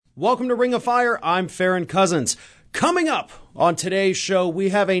Welcome to Ring of Fire. I'm Farron Cousins. Coming up on today's show, we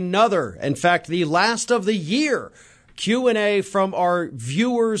have another, in fact, the last of the year, Q&A from our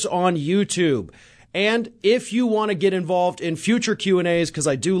viewers on YouTube. And if you want to get involved in future Q&As, because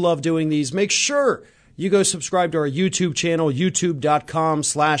I do love doing these, make sure you go subscribe to our YouTube channel,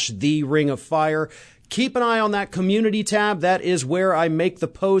 youtube.com/The Ring of Fire. Keep an eye on that community tab. That is where I make the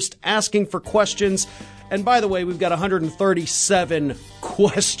post asking for questions. And by the way, we've got 137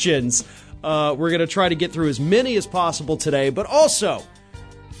 questions. We're going to try to get through as many as possible today. But also,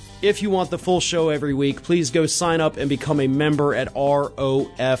 if you want the full show every week, please go sign up and become a member at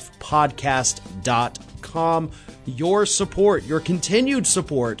rofpodcast.com. Your support, your continued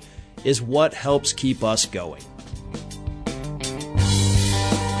support, is what helps keep us going.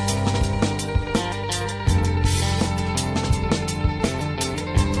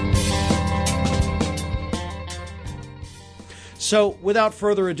 So, without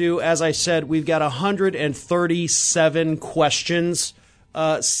further ado, as I said, we've got 137 questions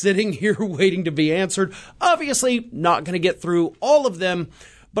sitting here waiting to be answered. Obviously, not going to get through all of them,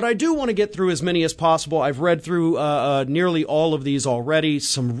 but I do want to get through as many as possible. I've read through nearly all of these already.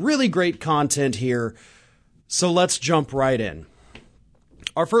 Some really great content here. So let's jump right in.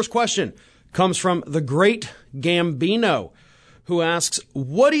 Our first question comes from the Great Gambino, who asks,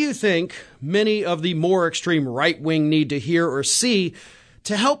 what do you think many of the more extreme right wing need to hear or see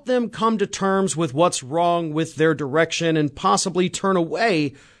to help them come to terms with what's wrong with their direction and possibly turn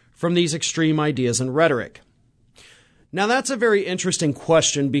away from these extreme ideas and rhetoric? Now, that's a very interesting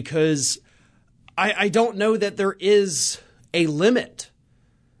question because I don't know that there is a limit.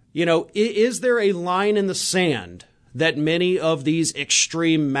 You know, is there a line in the sand that many of these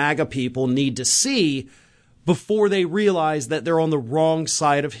extreme MAGA people need to see before they realize that they're on the wrong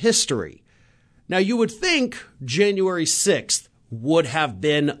side of history? Now, you would think January 6th would have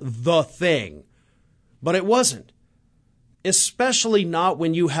been the thing, but it wasn't. Especially not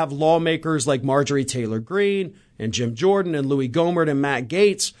when you have lawmakers like Marjorie Taylor Greene and Jim Jordan and Louis Gohmert and Matt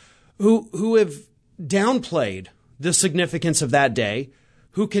Gaetz who have downplayed the significance of that day,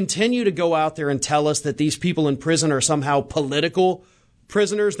 who continue to go out there and tell us that these people in prison are somehow political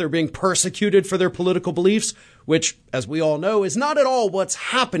prisoners. They're being persecuted for their political beliefs, which, as we all know, is not at all what's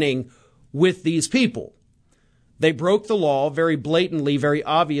happening with these people. They broke the law very blatantly, very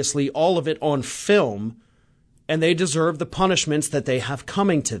obviously, all of it on film, and they deserve the punishments that they have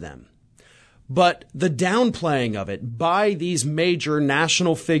coming to them. But the downplaying of it by these major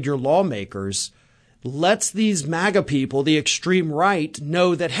national figure lawmakers lets these MAGA people, the extreme right,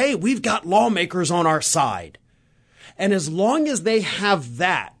 know that, hey, we've got lawmakers on our side. And as long as they have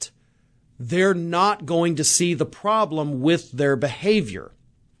that, they're not going to see the problem with their behavior.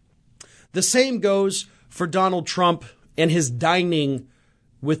 The same goes for Donald Trump and his dining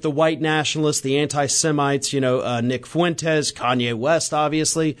with the white nationalists, the anti-Semites, Nick Fuentes, Kanye West,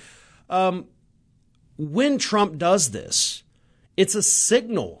 obviously. When Trump does this, it's a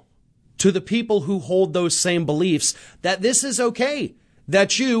signal to the people who hold those same beliefs that this is okay,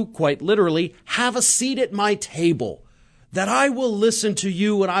 that you, quite literally, have a seat at my table, that I will listen to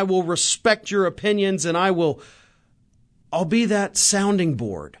you and I will respect your opinions and I'll be that sounding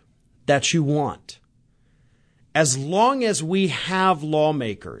board that you want. As long as we have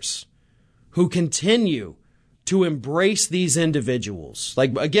lawmakers who continue to embrace these individuals,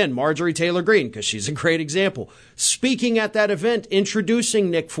 like, again, Marjorie Taylor Greene, because she's a great example, speaking at that event, introducing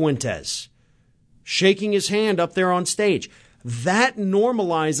Nick Fuentes, shaking his hand up there on stage, that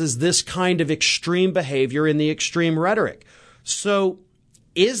normalizes this kind of extreme behavior in the extreme rhetoric. So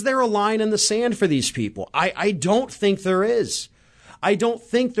is there a line in the sand for these people? I don't think there is. I don't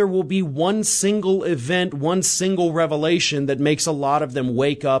think there will be one single event, one single revelation that makes a lot of them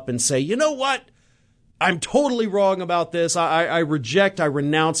wake up and say, you know what? I'm totally wrong about this. I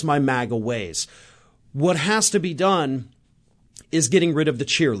renounce my MAGA ways. What has to be done is getting rid of the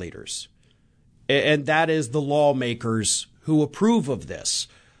cheerleaders. And that is the lawmakers who approve of this,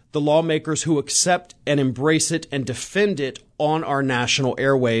 the lawmakers who accept and embrace it and defend it on our national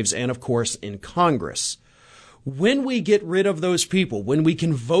airwaves and, of course, in Congress. When we get rid of those people, when we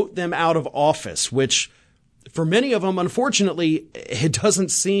can vote them out of office, which for many of them, unfortunately, it doesn't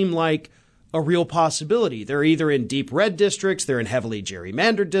seem like a real possibility. They're either in deep red districts, they're in heavily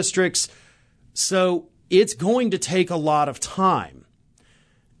gerrymandered districts. So it's going to take a lot of time.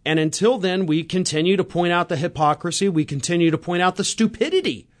 And until then, we continue to point out the hypocrisy. We continue to point out the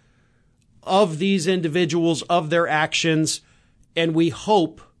stupidity of these individuals, of their actions. And we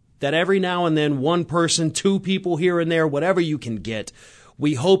hope that every now and then, one person, two people here and there, whatever you can get,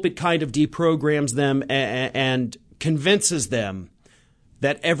 we hope it kind of deprograms them and convinces them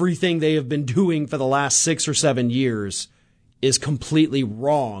that everything they have been doing for the last 6 or 7 years is completely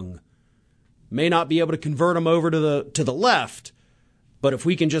wrong. May not be able to convert them over to the left, but if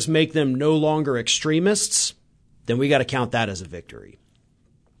we can just make them no longer extremists, then we got to count that as a victory.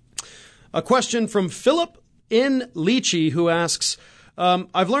 A question from Philip N. Leachy, who asks,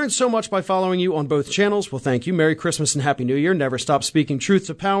 I've learned so much by following you on both channels. Well, thank you. Merry Christmas and Happy New Year. Never stop speaking truth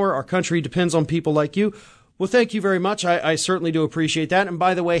to power. Our country depends on people like you. Well, thank you very much. I certainly do appreciate that. And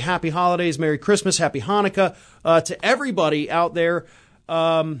by the way, happy holidays, Merry Christmas, Happy Hanukkah to everybody out there.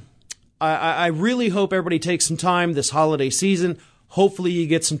 I really hope everybody takes some time this holiday season. Hopefully you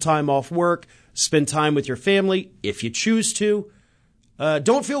get some time off work, spend time with your family if you choose to.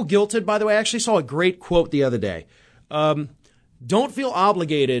 Don't feel guilted, by the way. I actually saw a great quote the other day. Don't feel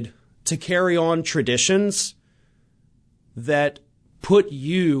obligated to carry on traditions that put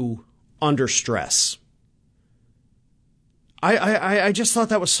you under stress. I just thought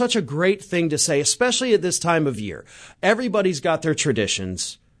that was such a great thing to say, especially at this time of year. Everybody's got their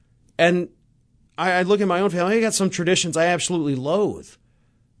traditions. And I look at my own family, I got some traditions I absolutely loathe.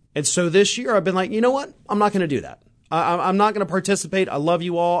 And so this year I've been like, you know what? I'm not going to do that. I'm not going to participate. I love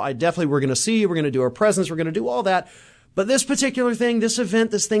you all. We're going to see you. We're going to do our presents. We're going to do all that. But this particular thing, this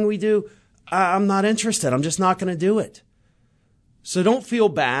event, this thing we do, I'm not interested. I'm just not going to do it. So don't feel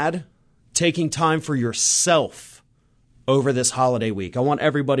bad taking time for yourself over this holiday week. I want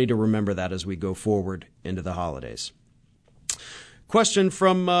everybody to remember that as we go forward into the holidays. Question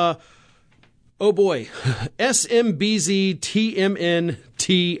from,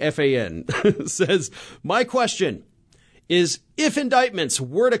 SMBZTMNTFAN says, my question is, if indictments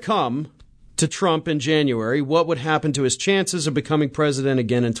were to come to Trump in January, what would happen to his chances of becoming president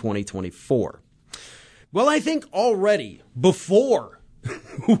again in 2024? Well, I think already before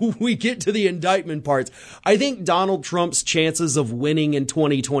we get to the indictment parts, I think Donald Trump's chances of winning in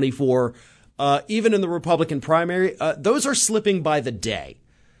 2024, even in the Republican primary, those are slipping by the day.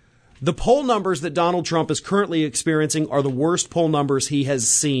 The poll numbers that Donald Trump is currently experiencing are the worst poll numbers he has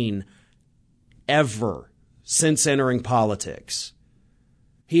seen ever since entering politics.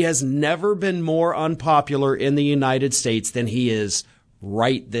 He has never been more unpopular in the United States than he is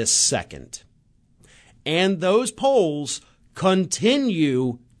right this second. And those polls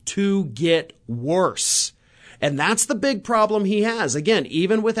continue to get worse. And that's the big problem he has. Again,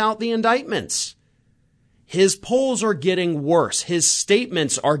 even without the indictments, his polls are getting worse. His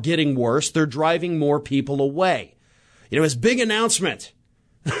statements are getting worse. They're driving more people away. You know, his big announcement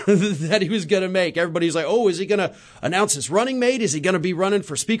that he was going to make. Everybody's like, oh, is he going to announce his running mate? Is he going to be running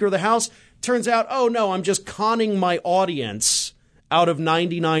for Speaker of the House? Turns out, oh, no, I'm just conning my audience out of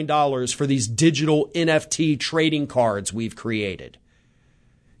 $99 for these digital NFT trading cards we've created.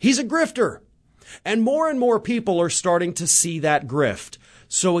 He's a grifter. And more people are starting to see that grift.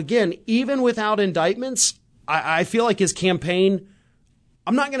 So again, even without indictments, I feel like his campaign,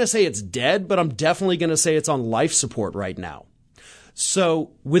 I'm not going to say it's dead, but I'm definitely going to say it's on life support right now.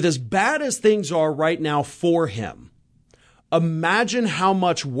 So with as bad as things are right now for him, imagine how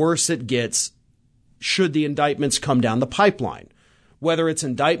much worse it gets should the indictments come down the pipeline. Whether it's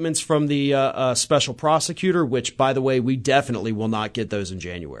indictments from the special prosecutor, which, by the way, we definitely will not get those in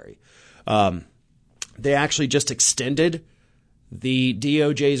January. They actually just extended the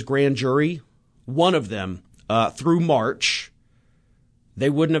DOJ's grand jury, one of them, through March. They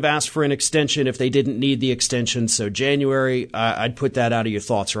wouldn't have asked for an extension if they didn't need the extension. So January, I'd put that out of your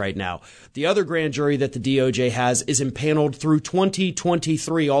thoughts right now. The other grand jury that the DOJ has is impaneled through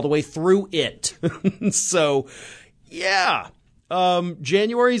 2023, all the way through it. So, yeah,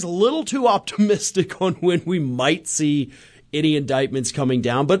 January's a little too optimistic on when we might see any indictments coming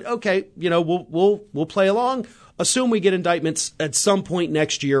down. But okay, you know, we'll play along. Assume we get indictments at some point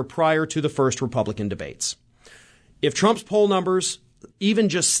next year prior to the first Republican debates. If Trump's poll numbers even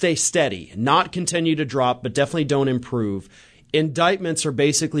just stay steady, not continue to drop, but definitely don't improve, indictments are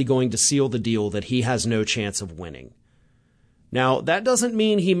basically going to seal the deal that he has no chance of winning. Now, that doesn't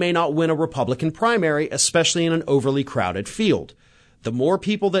mean he may not win a Republican primary, especially in an overly crowded field. The more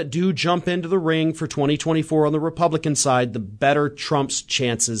people that do jump into the ring for 2024 on the Republican side, the better Trump's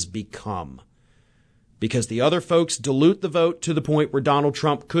chances become. Because the other folks dilute the vote to the point where Donald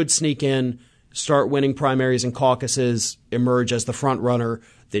Trump could sneak in, start winning primaries and caucuses, emerge as the front runner.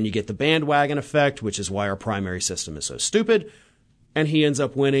 Then you get the bandwagon effect, which is why our primary system is so stupid. And he ends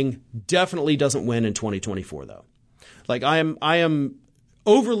up winning. Definitely doesn't win in 2024, though. Like, I am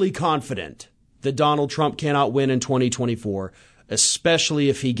overly confident that Donald Trump cannot win in 2024, especially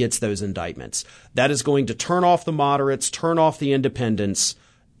if he gets those indictments. That is going to turn off the moderates, turn off the independents,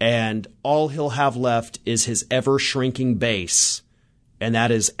 and all he'll have left is his ever-shrinking base And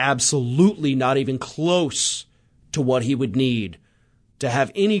that is absolutely not even close to what he would need to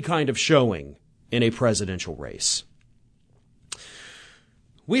have any kind of showing in a presidential race.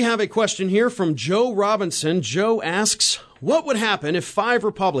 We have a question here from Joe Robinson. Joe asks, what would happen if 5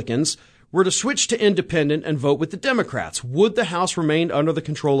 Republicans were to switch to independent and vote with the Democrats? Would the House remain under the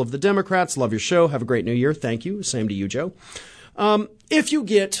control of the Democrats? Love your show. Have a great new year. Thank you. Same to you, Joe. If you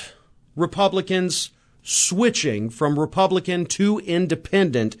get Republicans switching from Republican to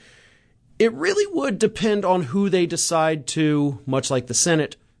independent, it really would depend on who they decide to, much like the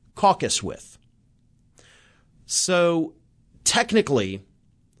Senate, caucus with. So technically,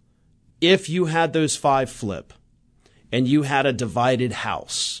 if you had those 5 flip and you had a divided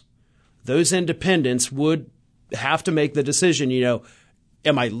House, those independents would have to make the decision,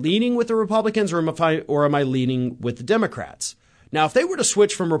 am I leaning with the Republicans or am I leaning with the Democrats? Now, if they were to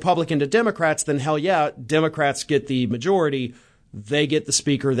switch from Republican to Democrats, then hell yeah, Democrats get the majority. They get the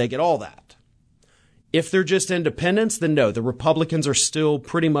speaker. They get all that. If they're just independents, then no, the Republicans are still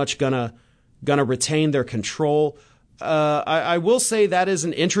pretty much gonna retain their control. I will say that is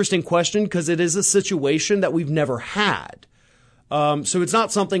an interesting question because it is a situation that we've never had. So it's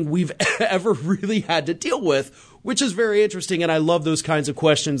not something we've ever really had to deal with, which is very interesting. And I love those kinds of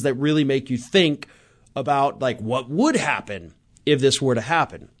questions that really make you think about like what would happen if this were to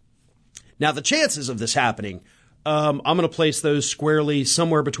happen. Now, the chances of this happening, I'm going to place those squarely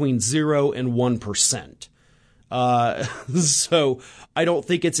somewhere between 0 and 1%. So I don't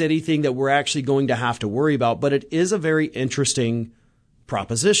think it's anything that we're actually going to have to worry about, but it is a very interesting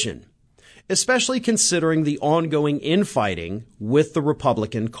proposition, especially considering the ongoing infighting with the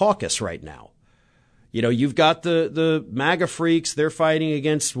Republican caucus right now. You've got the MAGA freaks. They're fighting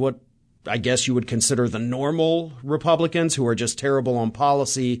against what I guess you would consider the normal Republicans who are just terrible on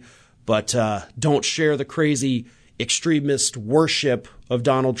policy, but don't share the crazy extremist worship of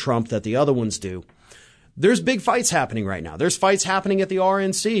Donald Trump that the other ones do. There's big fights happening right now. There's fights happening at the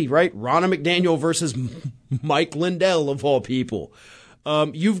RNC, right? Ronna McDaniel versus Mike Lindell, of all people.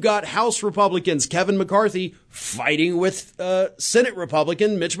 You've got House Republicans, Kevin McCarthy, fighting with Senate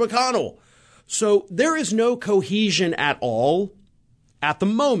Republican Mitch McConnell. So there is no cohesion at all at the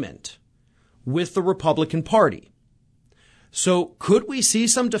moment with the Republican Party. So could we see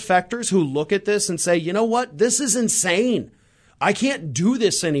some defectors who look at this and say, you know what, this is insane. I can't do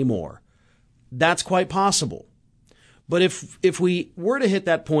this anymore. That's quite possible. But if we were to hit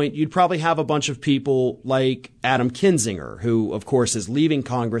that point, you'd probably have a bunch of people like Adam Kinzinger, who, of course, is leaving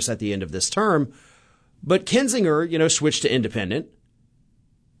Congress at the end of this term. But Kinzinger, switched to independent,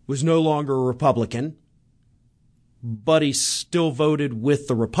 was no longer a Republican, but he still voted with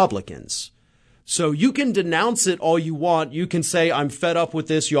the Republicans. So you can denounce it all you want. You can say, I'm fed up with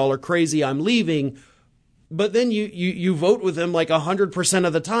this. Y'all are crazy. I'm leaving. But then you vote with them like 100%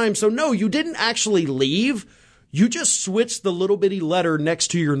 of the time. So no, you didn't actually leave. You just switched the little bitty letter next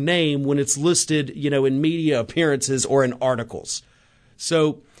to your name when it's listed, in media appearances or in articles.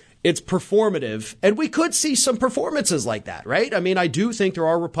 So it's performative. And we could see some performances like that, right? I mean, I do think there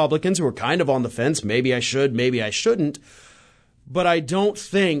are Republicans who are kind of on the fence. Maybe I should, maybe I shouldn't. But I don't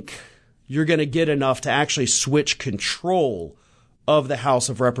think you're going to get enough to actually switch control of the House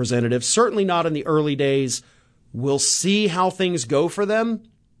of Representatives. Certainly not in the early days. We'll see how things go for them.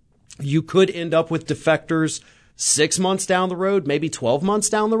 You could end up with defectors 6 months down the road, maybe 12 months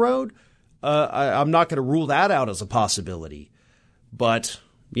down the road. I'm not going to rule that out as a possibility. But,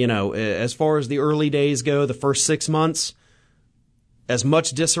 as far as the early days go, the first 6 months, as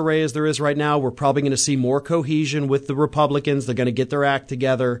much disarray as there is right now, we're probably going to see more cohesion with the Republicans. They're going to get their act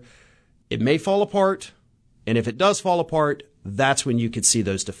together. It may fall apart. And if it does fall apart, that's when you could see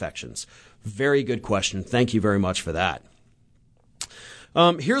those defections. Very good question. Thank you very much for that.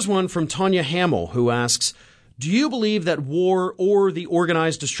 Here's one from Tanya Hamill, who asks, do you believe that war or the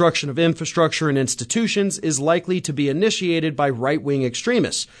organized destruction of infrastructure and institutions is likely to be initiated by right-wing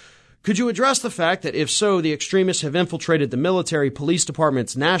extremists? Could you address the fact that if so, the extremists have infiltrated the military, police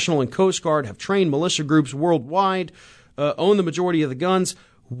departments, National and Coast Guard, have trained militia groups worldwide, own the majority of the guns?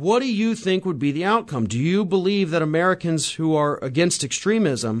 What do you think would be the outcome? Do you believe that Americans who are against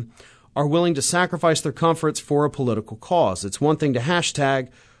extremism are willing to sacrifice their comforts for a political cause? It's one thing to hashtag,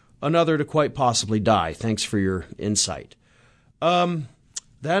 another to quite possibly die. Thanks for your insight.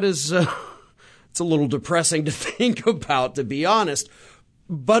 That is, it's a little depressing to think about, to be honest.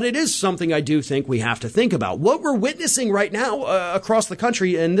 But it is something I do think we have to think about. What we're witnessing right now across the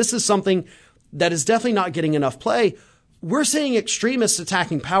country, and this is something that is definitely not getting enough play, we're seeing extremists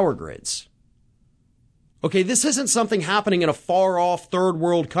attacking power grids. Okay, this isn't something happening in a far-off third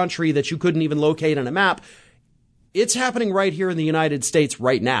world country that you couldn't even locate on a map. It's happening right here in the United States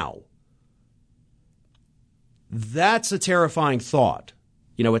right now. That's a terrifying thought,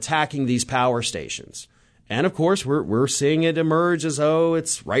 attacking these power stations. And of course, we're seeing it emerge as,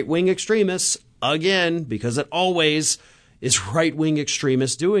 it's right-wing extremists again, because it always is right-wing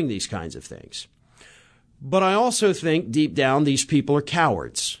extremists doing these kinds of things. But I also think deep down, these people are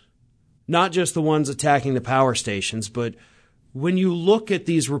cowards. Not just the ones attacking the power stations, but when you look at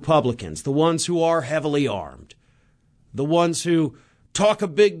these Republicans, the ones who are heavily armed, the ones who talk a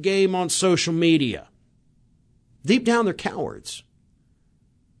big game on social media, deep down, they're cowards.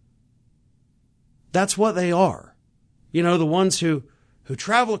 That's what they are. The ones who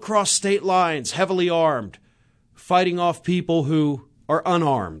travel across state lines, heavily armed, fighting off people who are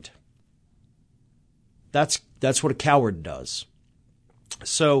unarmed. That's what a coward does.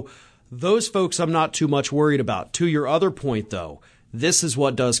 So those folks I'm not too much worried about. To your other point, though, this is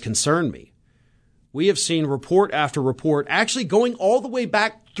what does concern me. We have seen report after report, actually going all the way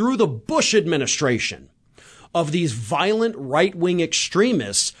back through the Bush administration, of these violent right-wing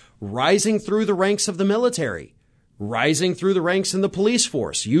extremists rising through the ranks of the military, rising through the ranks in the police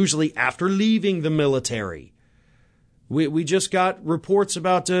force, usually after leaving the military. We just got reports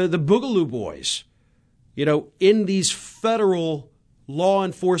about the Boogaloo Boys, in these federal law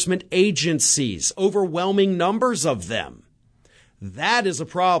enforcement agencies, overwhelming numbers of them. That is a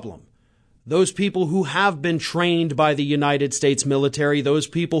problem. Those people who have been trained by the United States military, those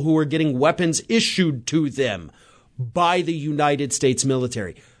people who are getting weapons issued to them by the United States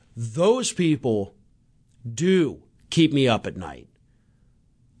military, those people do keep me up at night.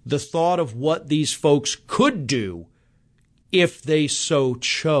 The thought of what these folks could do if they so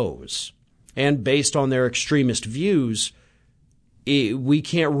chose. And based on their extremist views, we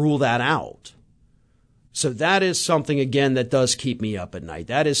can't rule that out. So that is something, again, that does keep me up at night.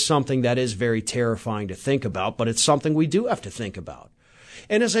 That is something that is very terrifying to think about, but it's something we do have to think about.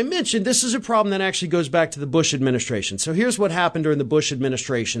 And as I mentioned, this is a problem that actually goes back to the Bush administration. So here's what happened during the Bush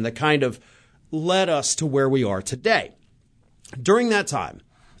administration that kind of led us to where we are today. During that time,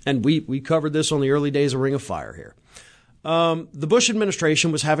 and we covered this on the early days of Ring of Fire here, the Bush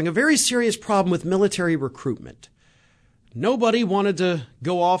administration was having a very serious problem with military recruitment. Nobody wanted to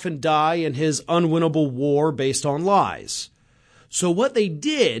go off and die in his unwinnable war based on lies. So what they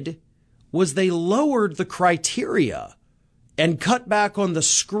did was they lowered the criteria and cut back on the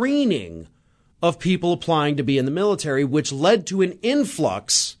screening of people applying to be in the military, which led to an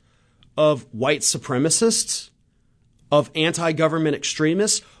influx of white supremacists, of anti-government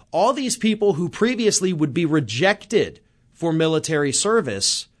extremists, all these people who previously would be rejected for military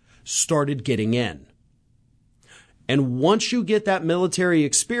service started getting in. And once you get that military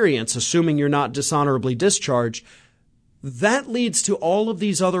experience, assuming you're not dishonorably discharged, that leads to all of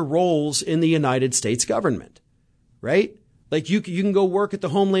these other roles in the United States government, right? Like you can go work at the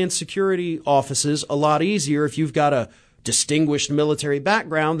Homeland Security offices a lot easier if you've got a distinguished military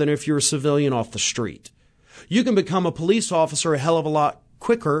background than if you're a civilian off the street. You can become a police officer a hell of a lot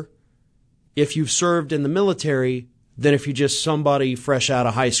quicker if you've served in the military than if you're just somebody fresh out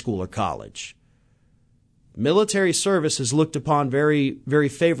of high school or college. Military service is looked upon very, very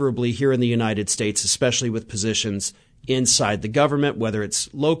favorably here in the United States, especially with positions inside the government, whether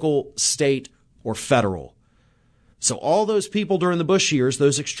it's local, state, or federal. So all those people during the Bush years,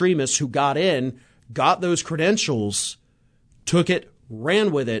 those extremists who got in, got those credentials, took it,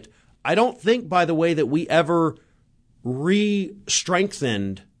 ran with it. I don't think, by the way, that we ever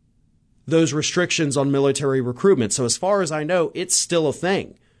re-strengthened those restrictions on military recruitment. So as far as I know, it's still a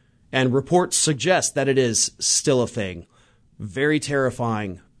thing. And reports suggest that it is still a thing. Very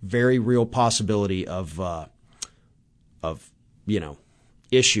terrifying, very real possibility of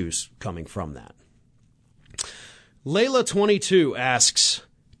issues coming from that. Layla22 asks,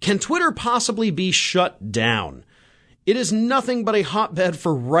 can Twitter possibly be shut down? It is nothing but a hotbed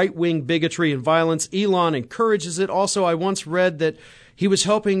for right-wing bigotry and violence. Elon encourages it. Also, I once read that he was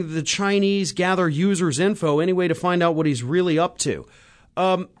helping the Chinese gather users' info anyway to find out what he's really up to.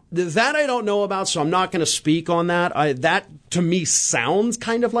 That I don't know about, so I'm not going to speak on that. That, to me, sounds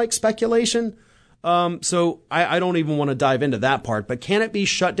kind of like speculation. So I don't even want to dive into that part. But can it be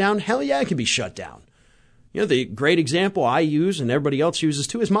shut down? Hell yeah, it can be shut down. The great example I use and everybody else uses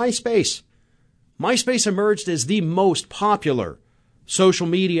too is MySpace. MySpace emerged as the most popular social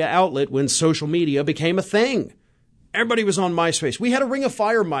media outlet when social media became a thing. Everybody was on MySpace. We had a Ring of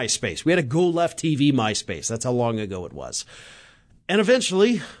Fire MySpace. We had a Go Left TV MySpace. That's how long ago it was. And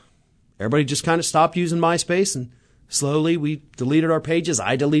eventually, everybody just kind of stopped using MySpace, and slowly we deleted our pages.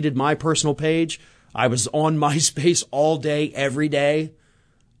 I deleted my personal page. I was on MySpace all day, every day.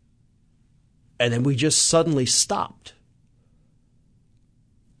 And then we just suddenly stopped.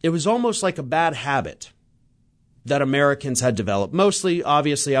 It was almost like a bad habit that Americans had developed. Mostly,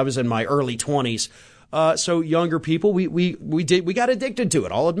 obviously, I was in my early 20s. So younger people, we got addicted to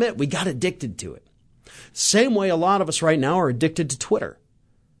it. I'll admit, we got addicted to it. Same way a lot of us right now are addicted to Twitter.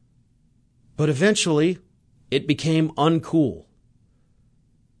 But eventually, it became uncool.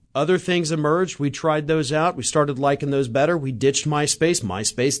 Other things emerged. We tried those out. We started liking those better. We ditched MySpace.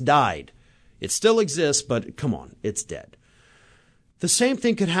 MySpace died. It still exists, but come on, it's dead. The same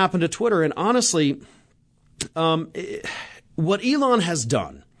thing could happen to Twitter. And honestly, what Elon has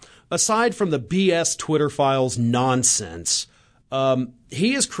done, aside from the BS Twitter files nonsense,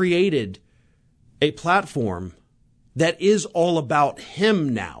 he has created a platform that is all about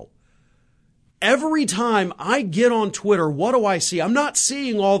him now. Every time I get on Twitter, what do I see? I'm not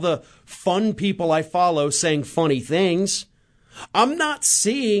seeing all the fun people I follow saying funny things. I'm not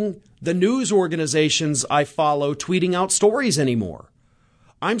seeing the news organizations I follow tweeting out stories anymore.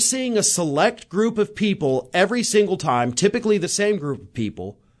 I'm seeing a select group of people every single time, typically the same group of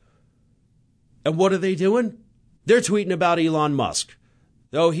people. And what are they doing? They're tweeting about Elon Musk.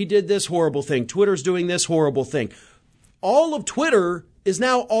 Oh, he did this horrible thing. Twitter's doing this horrible thing. All of Twitter is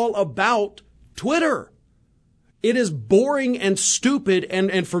now all about Twitter. It is boring and stupid.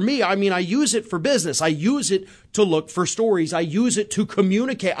 And for me, I mean, I use it for business. I use it to look for stories. I use it to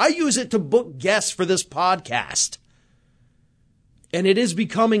communicate. I use it to book guests for this podcast. And it is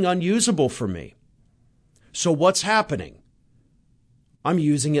becoming unusable for me. So what's happening? I'm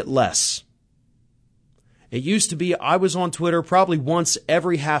using it less. It used to be I was on Twitter probably once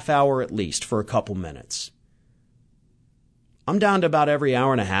every half hour at least for a couple minutes. I'm down to about every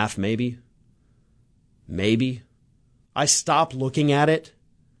hour and a half, maybe. I stop looking at it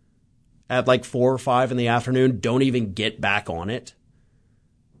at like 4 or 5 in the afternoon, don't even get back on it.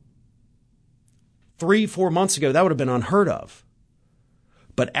 3-4 months ago, that would have been unheard of.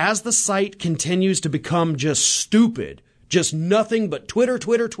 But as the site continues to become just stupid, just nothing but Twitter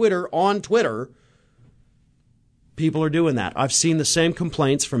on Twitter, people are doing that. I've seen the same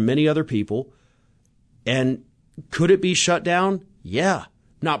complaints from many other people. And could it be shut down? Yeah,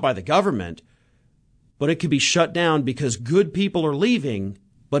 not by the government, but it could be shut down because good people are leaving,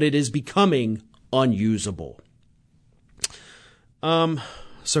 but it is becoming unusable.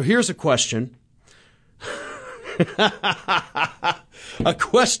 So here's a question. A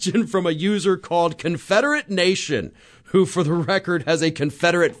question from a user called Confederate Nation, who, for the record, has a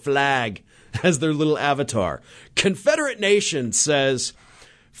Confederate flag as their little avatar. Confederate Nation says,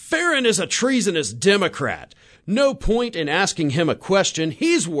 Farron is a treasonous Democrat. No point in asking him a question.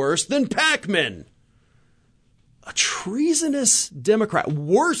 He's worse than Pac-Man. A treasonous Democrat.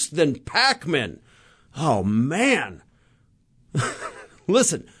 Worse than Pac-Man. Oh, man.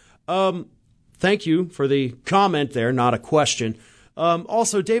 Listen, thank you for the comment there, not a question.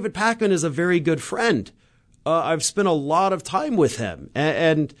 Also, David Pac-Man is a very good friend. I've spent a lot of time with him.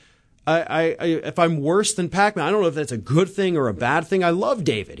 And I if I'm worse than Pac-Man, I don't know if that's a good thing or a bad thing. I love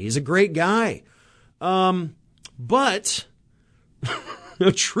David. He's a great guy. But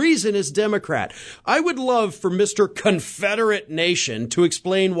a treasonous Democrat. I would love for Mr. Confederate Nation to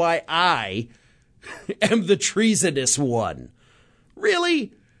explain why I am the treasonous one.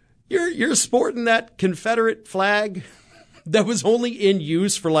 Really? You're sporting that Confederate flag that was only in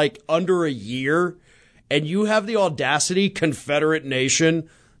use for like under a year, and you have the audacity, Confederate Nation,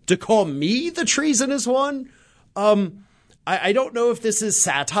 to call me the treasonous one? I don't know if this is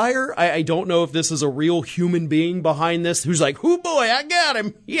satire. I don't know if this is a real human being behind this who's like, "Oh boy, I got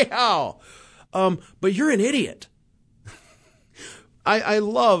him." Yeah. But you're an idiot. I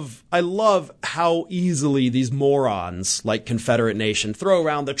love how easily these morons like Confederate Nation throw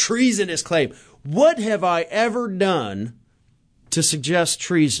around the treasonous claim. What have I ever done to suggest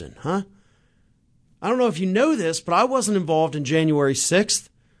treason, huh? I don't know if you know this, but I wasn't involved in January 6th.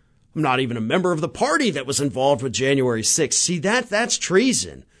 I'm not even a member of the party that was involved with January 6th. See, that's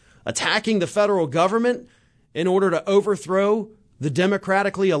treason. Attacking the federal government in order to overthrow the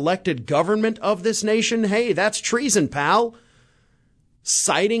democratically elected government of this nation. Hey, that's treason, pal.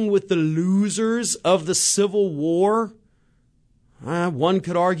 Siding with the losers of the Civil War. One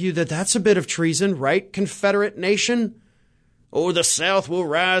could argue that that's a bit of treason, right, Confederate Nation? Oh, the South will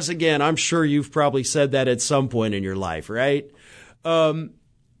rise again. I'm sure you've probably said that at some point in your life, right?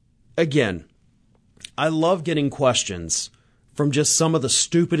 Again, I love getting questions from just some of the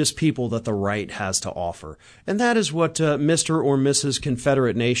stupidest people that the right has to offer. And that is what Mr. or Mrs.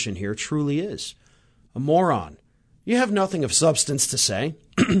 Confederate Nation here truly is. A moron. You have nothing of substance to say.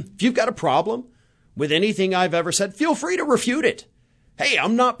 If you've got a problem with anything I've ever said, feel free to refute it. Hey,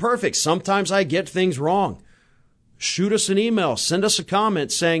 I'm not perfect. Sometimes I get things wrong. Shoot us an email. Send us a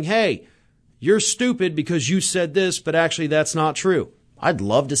comment saying, hey, you're stupid because you said this, but actually that's not true. I'd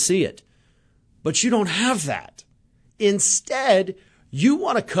love to see it. But you don't have that. Instead, you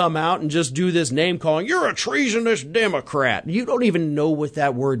want to come out and just do this name calling. You're a treasonous Democrat. You don't even know what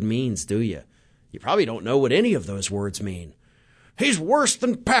that word means, do you? You probably don't know what any of those words mean. He's worse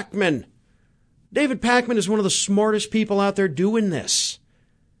than Pakman. David Pakman is one of the smartest people out there doing this.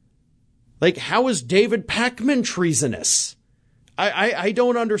 Like, how is David Pakman treasonous? I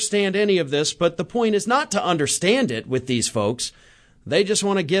don't understand any of this, but the point is not to understand it with these folks. They just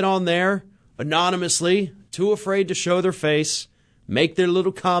want to get on there anonymously, too afraid to show their face, make their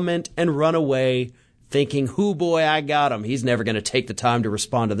little comment, and run away, thinking, hoo boy, I got him. He's never going to take the time to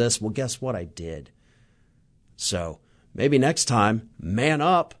respond to this. Well, guess what? I did. So maybe next time, man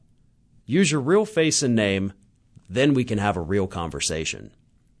up, use your real face and name, then we can have a real conversation.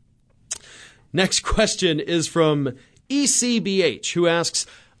 Next question is from ECBH, who asks,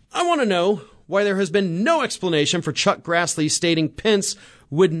 I want to know why there has been no explanation for Chuck Grassley stating Pence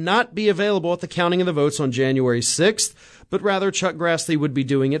would not be available at the counting of the votes on January 6th, but rather Chuck Grassley would be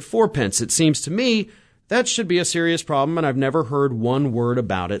doing it for Pence. It seems to me that should be a serious problem, and I've never heard one word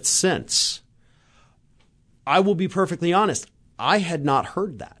about it since. I will be perfectly honest. I had not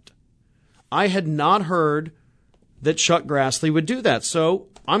heard that. I had not heard that Chuck Grassley would do that. So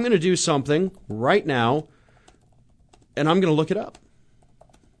I'm going to do something right now, and I'm going to look it up.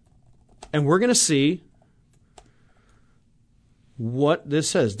 And we're going to see what this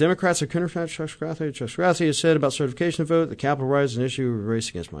says. Democrats are criticizing Chuck Grassley. Chuck Grassley has said about certification vote, the Capitol riot is an issue, race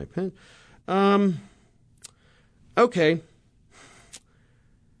against Mike Pence. Okay.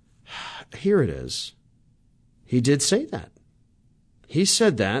 Here it is. He did say that. He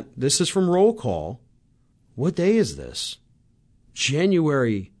said that. This is from Roll Call. What day is this?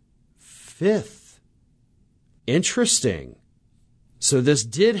 January 5th. Interesting. So this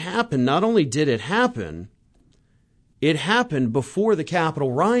did happen. Not only did it happened before the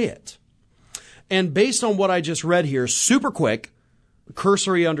Capitol riot. And based on what I just read here, super quick,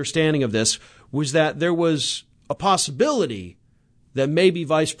 cursory understanding of this was that there was a possibility that maybe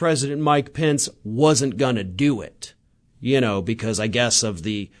Vice President Mike Pence wasn't going to do it, because I guess of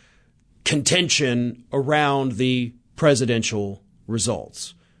the contention around the presidential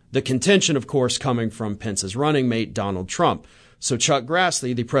results. The contention, of course, coming from Pence's running mate, Donald Trump. So Chuck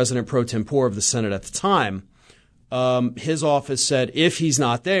Grassley, the president pro tempore of the Senate at the time, his office said, if he's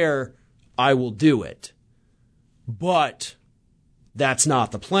not there, I will do it. But that's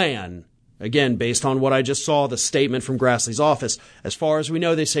not the plan. Again, based on what I just saw, the statement from Grassley's office, as far as we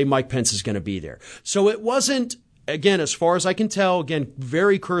know, they say Mike Pence is going to be there. So it wasn't, again, as far as I can tell, again,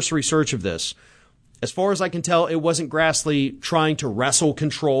 very cursory search of this. As far as I can tell, it wasn't Grassley trying to wrestle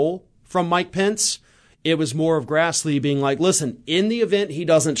control from Mike Pence. It was more of Grassley being like, listen, in the event he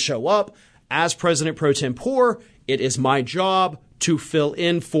doesn't show up as president pro tempore, it is my job to fill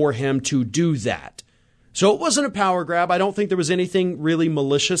in for him to do that. So it wasn't a power grab. I don't think there was anything really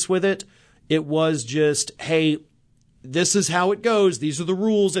malicious with it. It was just, hey, this is how it goes. These are the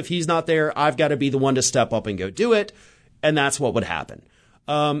rules. If he's not there, I've got to be the one to step up and go do it. And that's what would happen.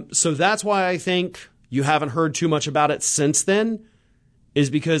 So that's why I think you haven't heard too much about it since then, is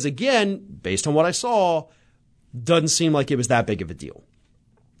because, again, based on what I saw, doesn't seem like it was that big of a deal.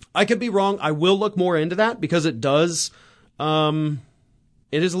 I could be wrong. I will look more into that because it does. It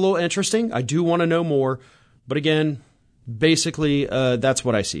is a little interesting. I do want to know more. But again, basically, that's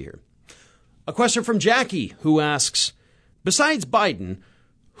what I see here. A question from Jackie, who asks, besides Biden,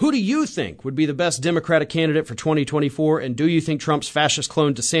 who do you think would be the best Democratic candidate for 2024? And do you think Trump's fascist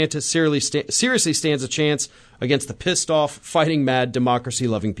clone DeSantis seriously stands a chance against the pissed off, fighting mad, democracy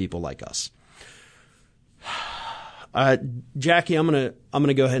loving people like us? Jackie, I'm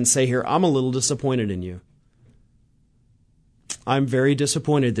gonna go ahead and say here, I'm a little disappointed in you. I'm very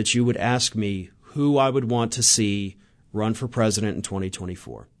disappointed that you would ask me who I would want to see run for president in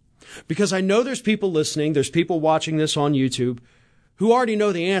 2024. Because I know there's people listening, there's people watching this on YouTube who already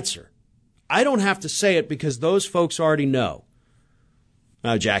know the answer. I don't have to say it because those folks already know.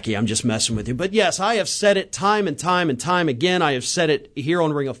 Oh, Jackie, I'm just messing with you. But yes, I have said it time and time and time again. I have said it here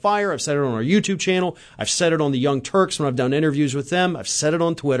on Ring of Fire. I've said it on our YouTube channel. I've said it on the Young Turks when I've done interviews with them. I've said it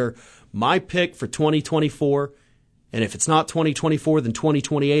on Twitter. My pick for 2024, and if it's not 2024, then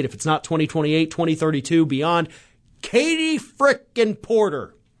 2028. If it's not 2028, 2032, beyond, Katie frickin'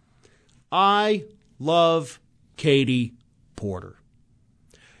 Porter. I love Katie Porter.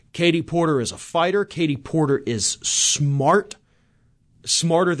 Katie Porter is a fighter. Katie Porter is smart.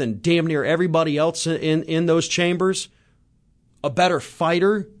 Smarter than damn near everybody else in those chambers. a better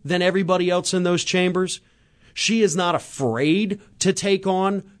fighter than everybody else in those chambers. She is not afraid to take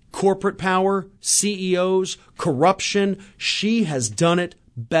on corporate power, CEOs, corruption. She has done it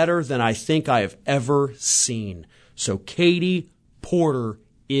better than I think I have ever seen. So Katie Porter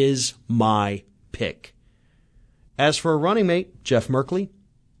is my pick. As for a running mate, Jeff Merkley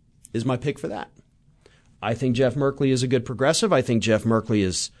is my pick for that. I think Jeff Merkley is a good progressive. I think Jeff Merkley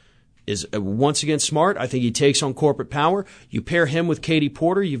is once again smart. I think he takes on corporate power. You pair him with Katie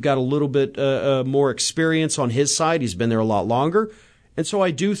Porter, you've got a little bit more experience on his side. He's been there a lot longer. And so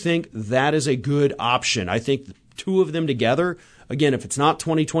I do think that is a good option. I think the two of them together, again, if it's not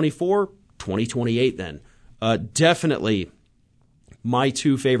 2024, 2028 then. Definitely my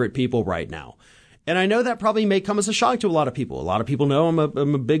two favorite people right now. And I know that probably may come as a shock to a lot of people. A lot of people know I'm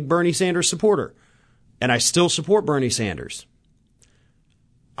a big Bernie Sanders supporter. And I still support Bernie Sanders.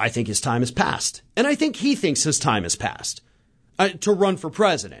 I think his time has passed. And I think he thinks his time has passed to run for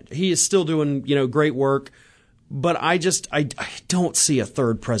president. He is still doing, great work. But I don't see a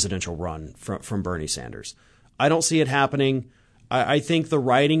third presidential run from Bernie Sanders. I don't see it happening. I think the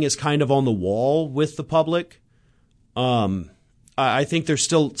writing is kind of on the wall with the public. I think there's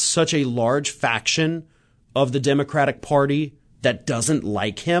still such a large faction of the Democratic Party that doesn't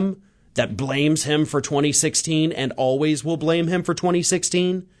like him, that blames him for 2016 and always will blame him for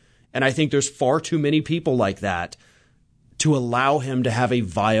 2016. And I think there's far too many people like that to allow him to have a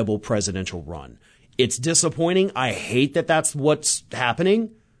viable presidential run. It's disappointing. I hate that that's what's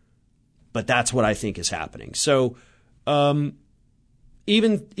happening, but that's what I think is happening. So even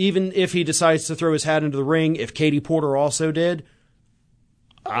if he decides to throw his hat into the ring, if Katie Porter also did,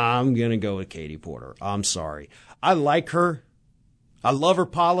 I'm going to go with Katie Porter. I'm sorry. I like her. I love her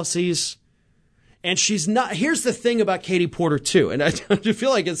policies. And she's not. Here's the thing about Katie Porter, too. And I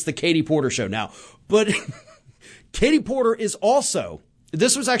feel like it's the Katie Porter show now. But Katie Porter is also,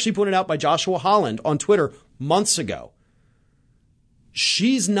 this was actually pointed out by Joshua Holland on Twitter months ago.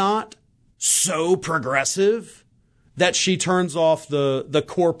 She's not so progressive that she turns off the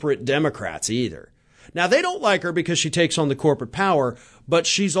corporate Democrats either. Now, they don't like her because she takes on the corporate power, but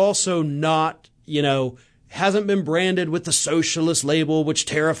she's also not, hasn't been branded with the socialist label, which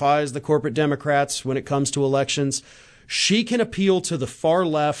terrifies the corporate Democrats when it comes to elections. She can appeal to the far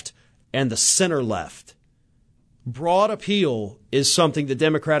left and the center left. Broad appeal is something the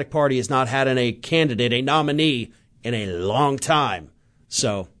Democratic Party has not had in a candidate, a nominee, in a long time.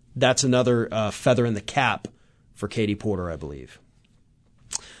 So that's another feather in the cap for Katie Porter, I believe.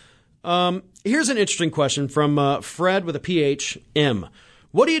 Here's an interesting question from Fred with a PH M.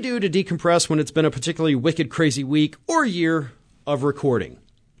 What do you do to decompress when it's been a particularly wicked, crazy week or year of recording?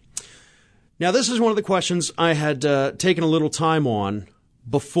 Now, this is one of the questions I had taken a little time on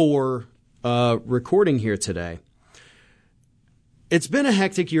before recording here today. It's been a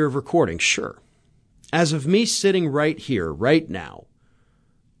hectic year of recording, sure. As of me sitting right here, right now,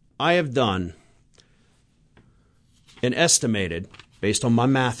 I have done an estimated, based on my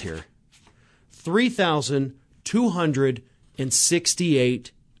math here,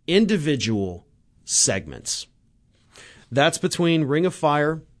 3,268 individual segments. That's between Ring of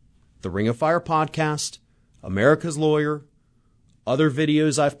Fire, the Ring of Fire podcast, America's Lawyer, other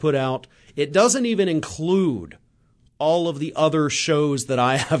videos I've put out. It doesn't even include all of the other shows that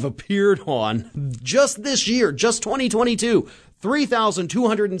I have appeared on just this year, just 2022.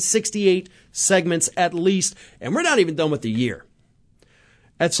 3,268 segments at least, and we're not even done with the year.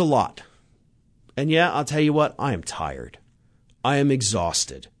 That's a lot. And yeah, I'll tell you what, I am tired. I am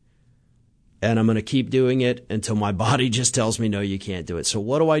exhausted. And I'm going to keep doing it until my body just tells me, no, you can't do it. So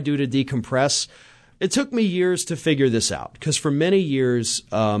what do I do to decompress? It took me years to figure this out, because for many years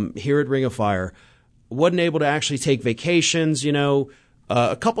here at Ring of Fire, wasn't able to actually take vacations,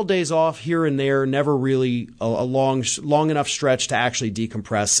 a couple days off here and there, never really a long enough stretch to actually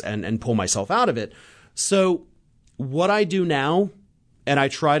decompress and pull myself out of it. So what I do now, and I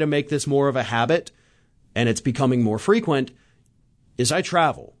try to make this more of a habit, and it's becoming more frequent, is I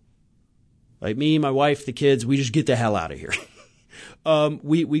travel. Like me, my wife, the kids, we just get the hell out of here.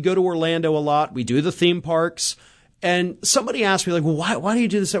 We go to Orlando a lot. We do the theme parks. And somebody asked me, like, well, why do you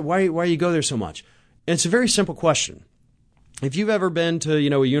do this? Why do you go there so much? And it's a very simple question. If you've ever been to, a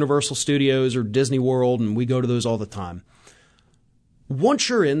Universal Studios or Disney World, and we go to those all the time, once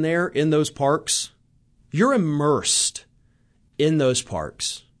you're in there, in those parks, you're immersed in those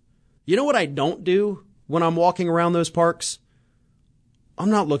parks. You know what I don't do when I'm walking around those parks? I'm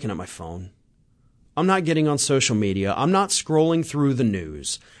not looking at my phone. I'm not getting on social media. I'm not scrolling through the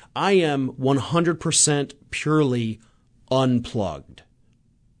news. I am 100% purely unplugged.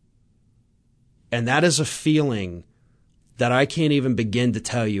 And that is a feeling that I can't even begin to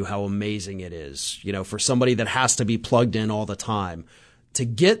tell you how amazing it is, for somebody that has to be plugged in all the time. To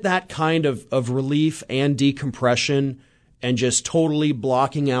get that kind of relief and decompression and just totally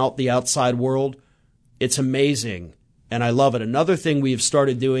blocking out the outside world, it's amazing. And I love it. Another thing we've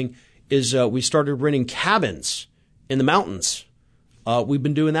started doing is we started renting cabins in the mountains. We've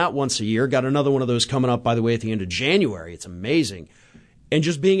been doing that once a year. Got another one of those coming up, by the way, at the end of January. It's amazing. And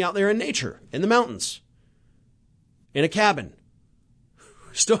just being out there in nature, in the mountains, in a cabin.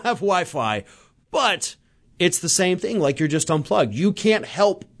 Still have Wi-Fi, but it's the same thing, like you're just unplugged. You can't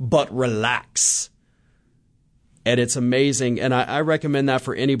help but relax. And it's amazing. And I recommend that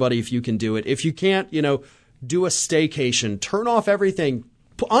for anybody if you can do it. If you can't, do a staycation, turn off everything,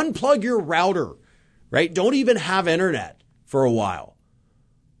 unplug your router, right? Don't even have internet for a while.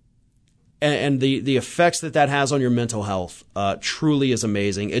 And the effects that has on your mental health truly is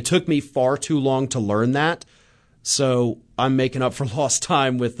amazing. It took me far too long to learn that. So I'm making up for lost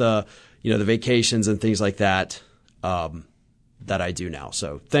time with, the vacations and things like that, that I do now.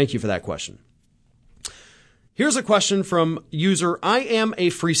 So thank you for that question. Here's a question from user I Am a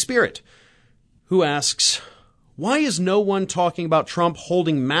Free Spirit, who asks, why is no one talking about Trump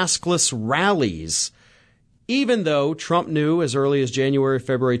holding maskless rallies, even though Trump knew as early as January,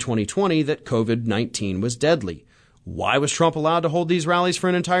 February 2020 that COVID-19 was deadly? Why was Trump allowed to hold these rallies for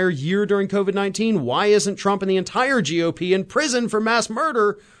an entire year during COVID-19? Why isn't Trump and the entire GOP in prison for mass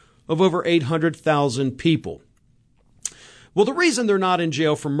murder of over 800,000 people? Well, the reason they're not in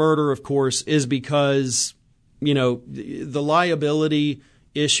jail for murder, of course, is because, the liability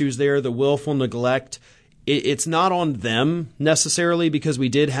issues there, the willful neglect, it's not on them necessarily, because we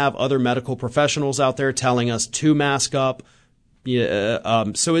did have other medical professionals out there telling us to mask up.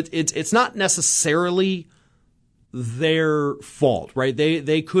 So it's not necessarily their fault, right?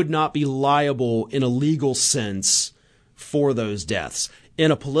 They could not be liable in a legal sense for those deaths.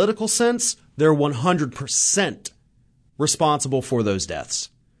 In a political sense, they're 100% responsible for those deaths.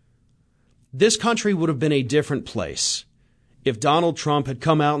 This country would have been a different place if Donald Trump had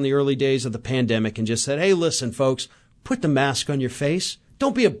come out in the early days of the pandemic and just said, hey, listen, folks, put the mask on your face.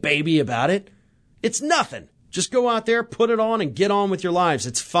 Don't be a baby about it. It's nothing. Just go out there, put it on, and get on with your lives.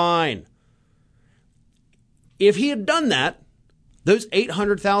 It's fine. If he had done that, those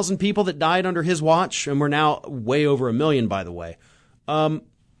 800,000 people that died under his watch, and we're now way over 1 million, by the way,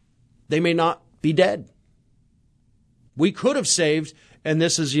 they may not be dead. We could have saved, and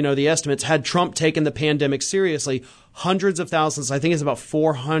this is, the estimates, had Trump taken the pandemic seriously, hundreds of thousands, I think it's about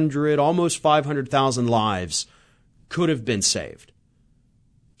 400, almost 500,000 lives could have been saved.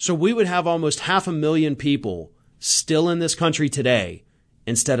 So we would have almost 500,000 people still in this country today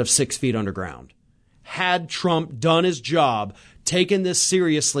instead of 6 feet underground. Had Trump done his job, taken this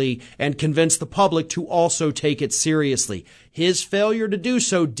seriously, and convinced the public to also take it seriously. His failure to do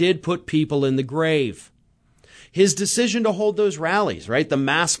so did put people in the grave. His decision to hold those rallies, right, the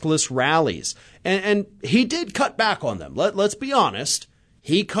maskless rallies, and he did cut back on them. Let's be honest.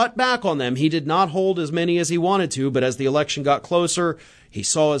 He cut back on them. He did not hold as many as he wanted to, but as the election got closer, he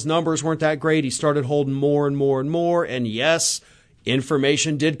saw his numbers weren't that great. He started holding more and more and more. And yes,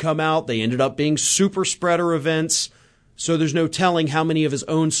 information did come out. They ended up being super spreader events. So there's no telling how many of his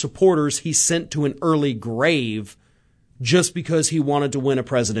own supporters he sent to an early grave just because he wanted to win a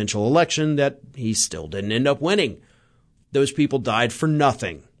presidential election that he still didn't end up winning. Those people died for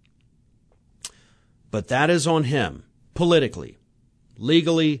nothing. But that is on him, politically.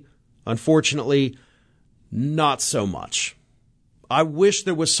 Legally, unfortunately, not so much. I wish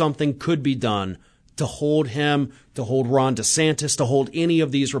there was something could be done to hold him, to hold Ron DeSantis, to hold any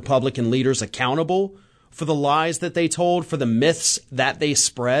of these Republican leaders accountable for the lies that they told, for the myths that they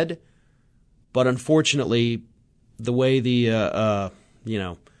spread. But unfortunately, the way the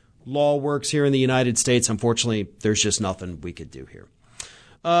law works here in the United States, unfortunately, there's just nothing we could do here.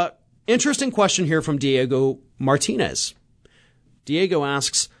 Interesting question here from Diego Martinez. Diego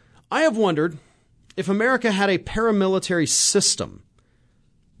asks, I have wondered if America had a paramilitary system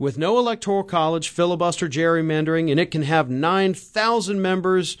with no electoral college, filibuster, gerrymandering, and it can have 9,000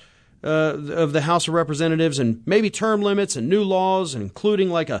 members of the House of Representatives and maybe term limits and new laws, including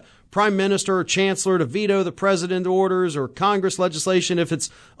like a prime minister or chancellor to veto the president orders or Congress legislation if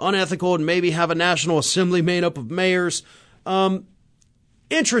it's unethical, and maybe have a National Assembly made up of mayors.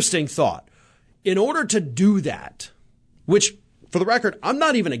 Interesting thought. In order to do that, which for the record, I'm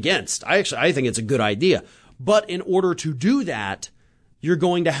not even against. I think it's a good idea. But in order to do that, you're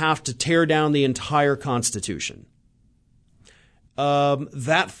going to have to tear down the entire Constitution.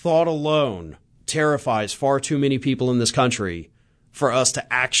 That thought alone terrifies far too many people in this country for us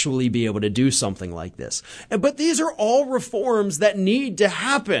to actually be able to do something like this. But these are all reforms that need to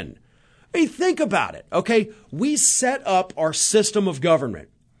happen. I mean, think about it, okay? We set up our system of government,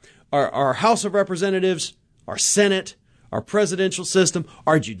 our House of Representatives, our Senate, our presidential system,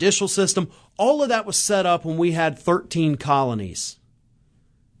 our judicial system. All of that was set up when we had 13 colonies.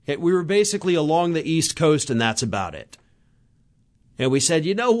 We were basically along the East Coast, and that's about it. And we said,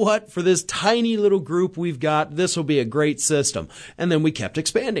 you know what? For this tiny little group we've got, this will be a great system. And then we kept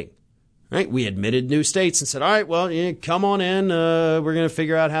expanding. Right? We admitted new states and said, all right, well, come on in. We're going to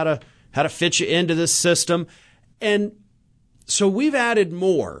figure out how to fit you into this system. And so we've added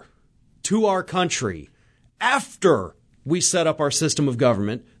more to our country after we set up our system of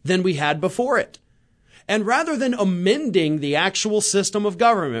government than we had before it. And rather than amending the actual system of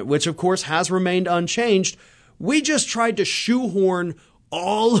government, which of course has remained unchanged, we just tried to shoehorn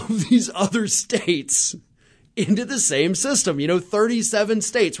all of these other states into the same system. 37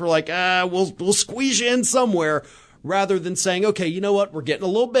 states. We're like, we'll squeeze you in somewhere, rather than saying, okay, you know what? We're getting a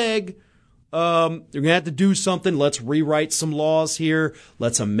little big. You're going to have to do something. Let's rewrite some laws here.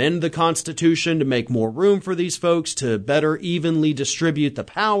 Let's amend the Constitution to make more room for these folks to better evenly distribute the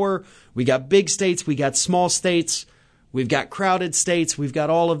power. We got big states. We got small states. We've got crowded states. We've got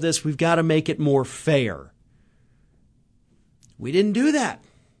all of this. We've got to make it more fair. We didn't do that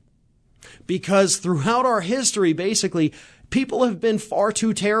because throughout our history, basically, people have been far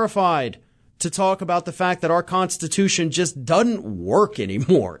too terrified to talk about the fact that our Constitution just doesn't work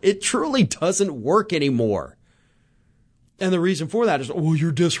anymore. It truly doesn't work anymore. And the reason for that is,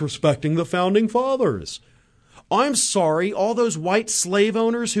 you're disrespecting the founding fathers. I'm sorry, all those white slave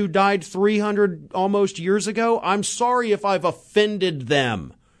owners who died 300 almost years ago, I'm sorry if I've offended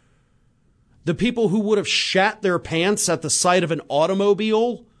them. The people who would have shat their pants at the sight of an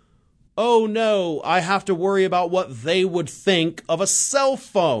automobile, oh no, I have to worry about what they would think of a cell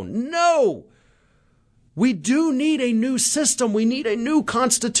phone. No! We do need a new system. We need a new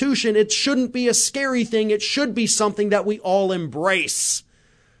constitution. It shouldn't be a scary thing. It should be something that we all embrace.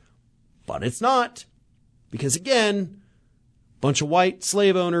 But it's not. Because again, a bunch of white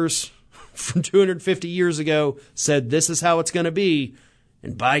slave owners from 250 years ago said this is how it's going to be.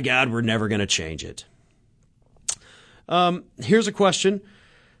 And by God, we're never going to change it. Here's a question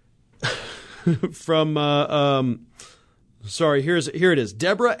from... here it is.